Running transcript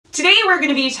Today we're going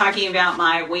to be talking about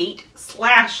my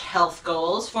weight/health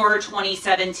goals for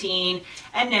 2017.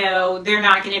 And no, they're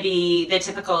not going to be the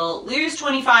typical lose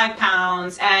 25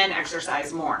 pounds and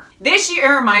exercise more. This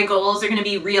year, my goals are going to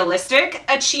be realistic,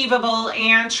 achievable,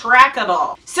 and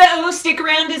trackable. So stick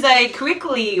around as I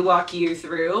quickly walk you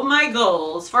through my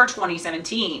goals for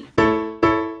 2017.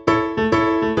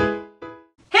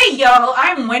 Hey y'all,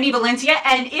 I'm Wendy Valencia,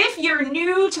 and if you're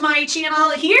new to my channel,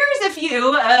 here's a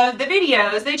few of the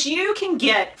videos that you can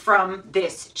get from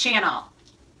this channel.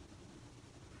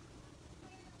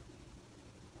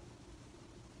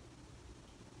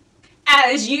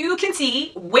 As you can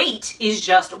see, weight is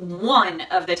just one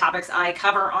of the topics I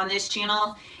cover on this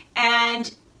channel,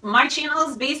 and my channel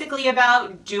is basically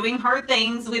about doing hard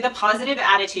things with a positive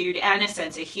attitude and a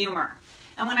sense of humor.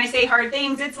 And when I say hard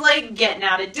things, it's like getting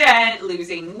out of debt,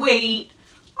 losing weight,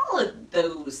 all of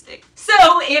those things. So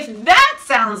if that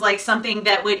sounds like something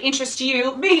that would interest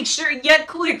you, make sure you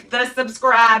click the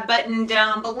subscribe button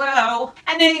down below,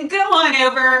 and then go on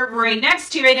over right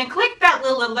next to it and click that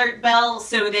little alert bell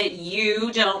so that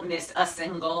you don't miss a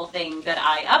single thing that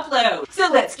I upload. So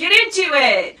let's get into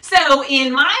it. So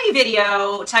in my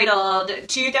video titled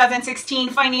 2016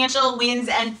 Financial Wins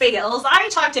and Fails, I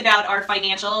talked about our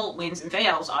financial wins and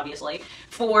fails, obviously,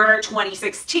 for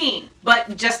 2016,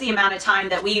 but just the amount of time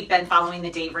that we've been following the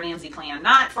Dave Ramsey plan,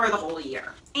 not for the whole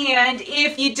year. And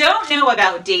if you don't know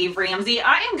about Dave Ramsey,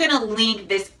 I am going to link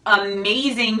this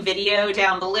amazing video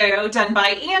down below done by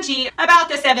Angie about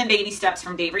the 7 baby steps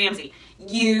from Dave Ramsey.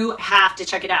 You have to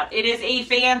check it out. It is a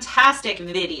fantastic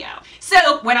video.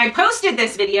 So when I posted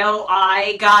this video,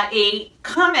 I got a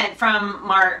comment from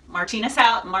Martinus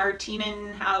House.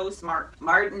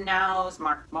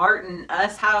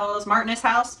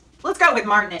 Let's go with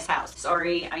Martinus House.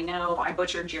 Sorry, I know I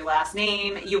butchered your last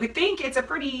name. You would think it's a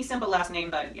pretty simple last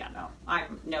name, but yeah, no,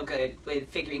 I'm no good with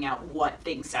figuring out what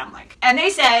things sound like. And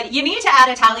they said, you need to add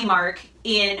a tally mark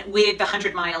in with the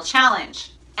 100-mile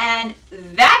challenge. And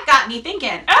that got me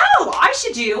thinking, oh, I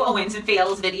should do a wins and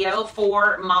fails video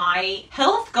for my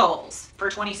health goals for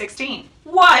 2016.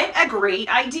 What a great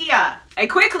idea. I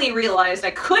quickly realized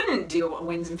I couldn't do a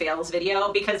wins and fails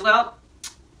video because, well,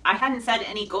 I hadn't set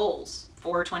any goals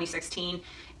for 2016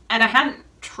 and I hadn't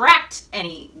tracked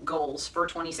any goals for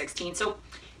 2016. So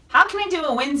how can I do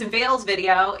a wins and fails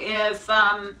video if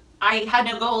I had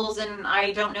no goals and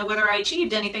I don't know whether I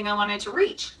achieved anything I wanted to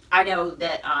reach? I know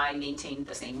that I maintained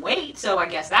the same weight, so I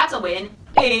guess that's a win.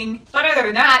 Ding. But other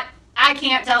than that, I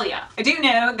can't tell you. I do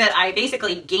know that I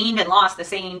basically gained and lost the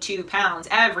same 2 pounds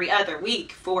every other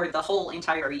week for the whole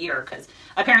entire year, because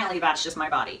apparently that's just my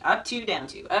body. Up 2, down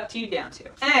 2, up 2, down 2.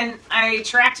 And I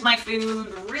tracked my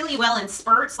food really well in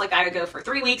spurts. Like I would go for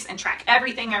 3 weeks and track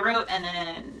everything I wrote and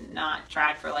then not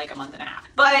track for like a month and a half.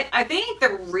 But I think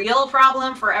the real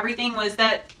problem for everything was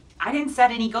that I didn't set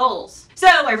any goals. So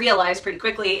I realized pretty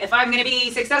quickly, if I'm going to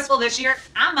be successful this year,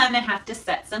 I'm going to have to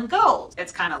set some goals.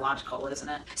 It's kind of logical, isn't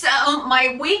it? So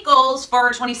my weight goals for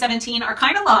 2017 are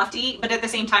kind of lofty, but at the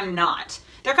same time not.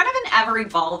 They're kind of an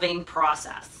ever-evolving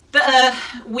process. The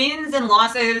wins and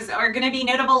losses are going to be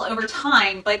notable over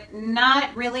time, but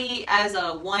not really as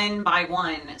a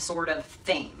one-by-one sort of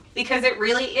thing, because it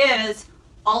really is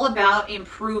all about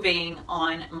improving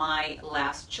on my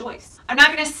last choice. I'm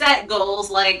not going to set goals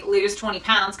like lose 20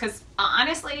 pounds because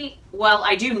honestly, well,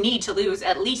 I do need to lose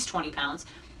at least 20 pounds.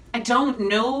 I don't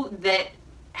know that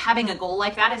having a goal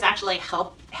like that is actually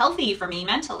healthy for me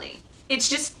mentally. It's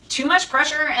just too much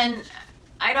pressure, and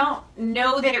I don't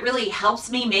know that it really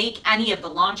helps me make any of the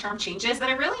long-term changes that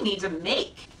I really need to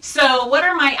make. So what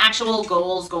are my actual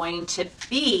goals going to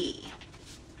be?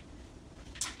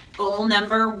 Goal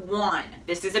number 1,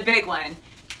 this is a big one.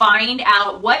 Find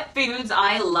out what foods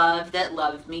I love that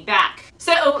love me back.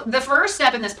 So the first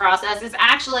step in this process is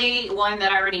actually one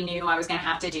that I already knew I was going to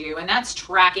have to do, and that's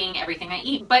tracking everything I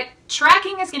eat. But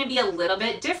tracking is going to be a little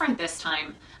bit different this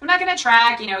time. I'm not going to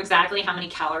track, exactly how many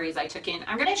calories I took in.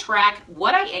 I'm going to track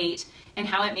what I ate and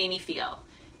how it made me feel.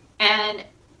 And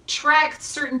track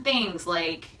certain things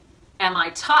like, am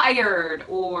I tired,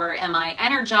 or am I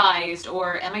energized,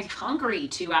 or am I hungry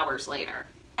 2 hours later?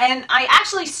 And I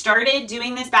actually started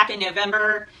doing this back in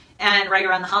November, and right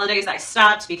around the holidays I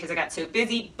stopped because I got so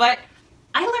busy, but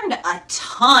I learned a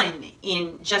ton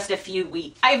in just a few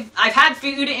weeks. I've had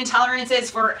food intolerances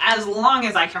for as long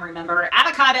as I can remember.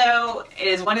 Avocado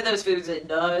is one of those foods that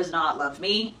does not love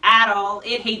me at all.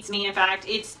 It hates me, in fact.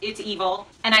 It's evil.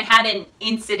 And I had an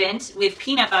incident with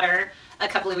peanut butter a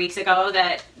couple of weeks ago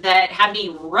that had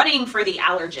me running for the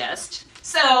allergist.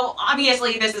 So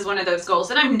obviously this is one of those goals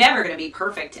that I'm never going to be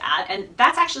perfect at, and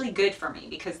that's actually good for me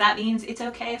because that means it's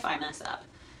okay if I mess up,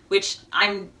 which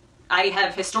I'm I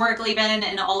have historically been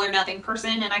an all or nothing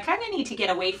person, and I kind of need to get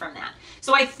away from that.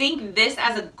 So I think this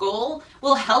as a goal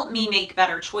will help me make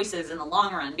better choices in the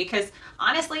long run, because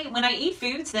honestly, when I eat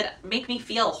foods that make me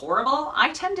feel horrible,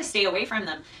 I tend to stay away from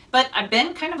them. But I've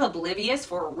been kind of oblivious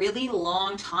for a really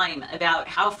long time about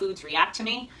how foods react to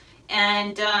me.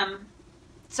 And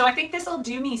so I think this will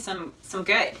do me some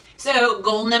good. So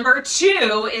goal number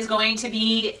 2 is going to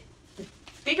be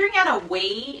figuring out a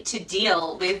way to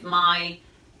deal with my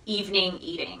evening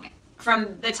eating.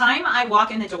 From the time I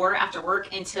walk in the door after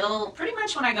work until pretty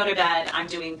much when I go to bed, I'm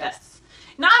doing this.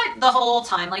 Not the whole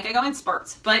time, like I go in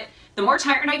spurts, but the more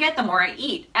tired I get, the more I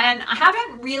eat. And I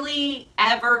haven't really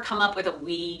ever come up with a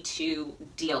way to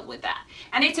deal with that.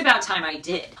 And it's about time I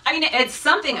did. I mean, it's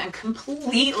something I'm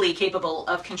completely capable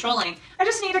of controlling. I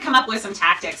just need to come up with some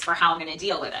tactics for how I'm going to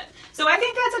deal with it. So I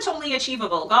think that's a totally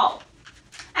achievable goal.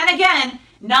 And again,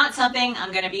 not something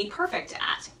I'm going to be perfect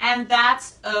at. And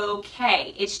that's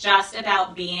okay. It's just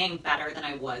about being better than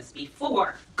I was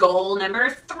before. Goal number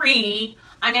 3,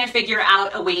 I'm going to figure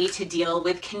out a way to deal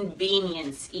with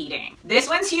convenience eating. This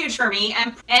one's huge for me,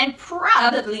 and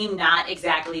probably not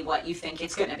exactly what you think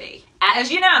it's going to be.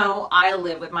 As you know, I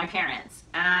live with my parents,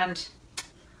 and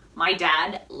my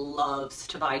dad loves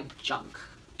to buy junk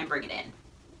and bring it in.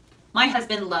 My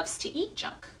husband loves to eat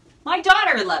junk. My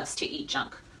daughter loves to eat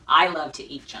junk. I love to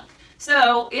eat junk.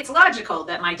 So it's logical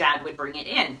that my dad would bring it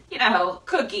in. You know,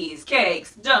 cookies,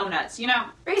 cakes, donuts, you know,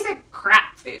 basic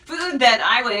crap food. Food that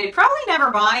I would probably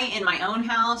never buy in my own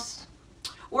house.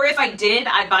 Or if I did,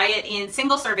 I'd buy it in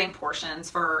single serving portions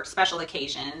for special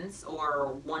occasions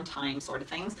or one-time sort of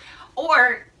things.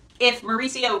 Or if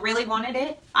Mauricio really wanted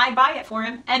it, I'd buy it for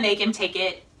him and make him take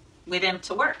it with him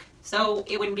to work, so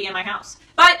it wouldn't be in my house.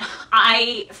 But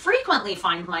I frequently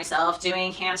find myself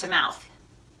doing hand to mouth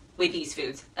with these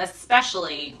foods,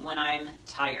 especially when I'm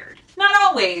tired. Not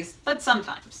always, but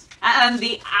sometimes. And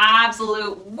the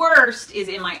absolute worst is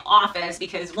in my office,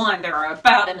 because one, there are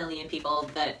about 1 million people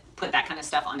that put that kind of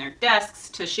stuff on their desks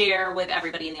to share with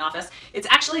everybody in the office. It's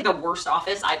actually the worst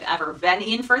office I've ever been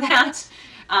in for that.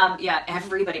 Yeah,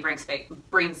 everybody brings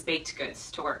baked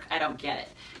goods to work. I don't get it.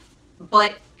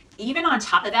 But even on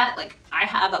top of that, like, I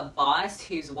have a boss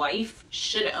whose wife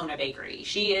should own a bakery.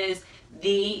 She is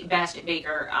the best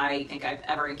baker I think I've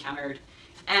ever encountered.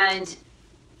 And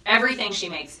everything she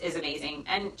makes is amazing.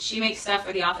 And she makes stuff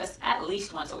for the office at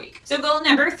least once a week. So goal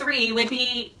number 3 would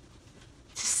be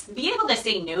to be able to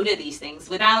say no to these things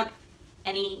without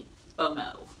any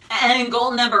FOMO. And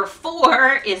goal number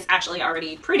 4 is actually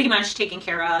already pretty much taken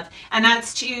care of, and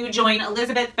that's to join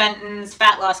Elizabeth Benton's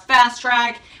Fat Loss Fast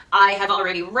Track. I have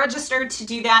already registered to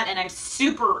do that, and I'm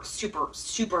super, super,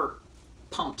 super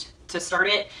pumped to start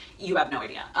it. You have no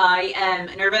idea. I am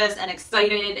nervous and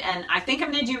excited, and I think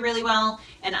I'm going to do really well,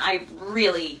 and I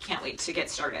really can't wait to get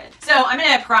started. So I'm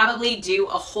going to probably do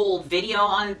a whole video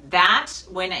on that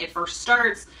when it first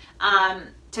starts,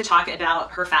 to talk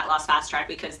about her Fat Loss Fast Track,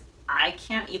 because I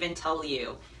can't even tell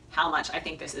you how much I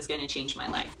think this is going to change my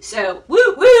life. So,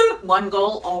 woo woo! One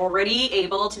goal already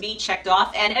able to be checked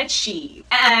off and achieved.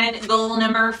 And goal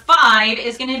number 5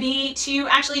 is going to be to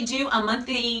actually do a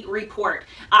monthly report.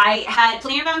 I had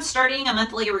planned on starting a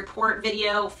monthly report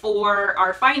video for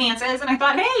our finances, and I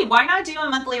thought, hey, why not do a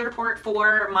monthly report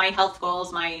for my health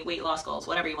goals, my weight loss goals,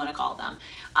 whatever you want to call them,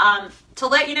 to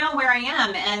let you know where I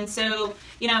am. And so,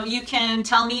 you know, you can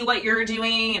tell me what you're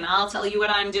doing and I'll tell you what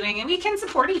I'm doing, and we can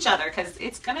support each other, because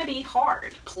it's gonna be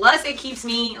hard. Plus it keeps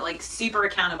me like super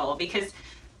accountable, because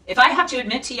if I have to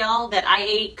admit to y'all that I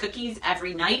ate cookies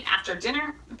every night after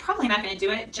dinner, I'm probably not going to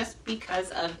do it just because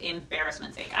of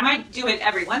embarrassment's sake. I might do it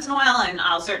every once in a while, and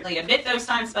I'll certainly admit those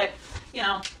times, but you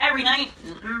know, every night,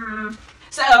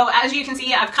 So as you can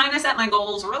see, I've kind of set my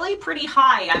goals really pretty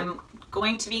high. I'm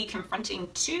going to be confronting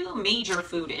 2 major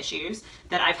food issues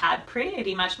that I've had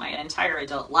pretty much my entire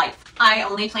adult life. I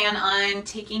only plan on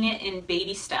taking it in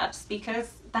baby steps,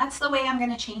 because that's the way I'm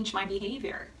going to change my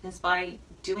behavior, is by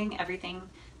doing everything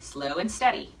slow and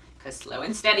steady, because slow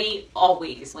and steady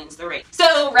always wins the race.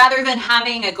 So rather than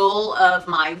having a goal of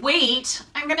my weight,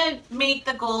 I'm going to make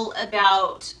the goal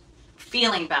about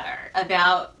feeling better,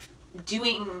 about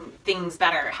doing things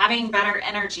better, having better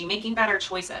energy, making better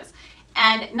choices,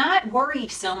 and not worry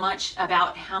so much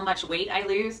about how much weight I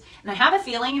lose. And I have a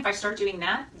feeling if I start doing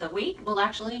that, the weight will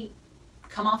actually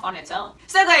come off on its own.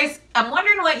 So guys, I'm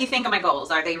wondering what you think of my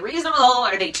goals. Are they reasonable?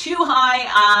 Are they too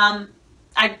high?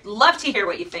 I'd love to hear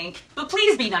what you think, but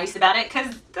please be nice about it,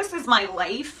 because this is my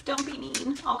life. Don't be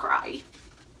mean. I'll cry.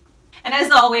 And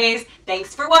as always,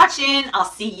 thanks for watching. I'll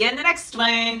see you in the next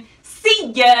one.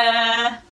 See ya!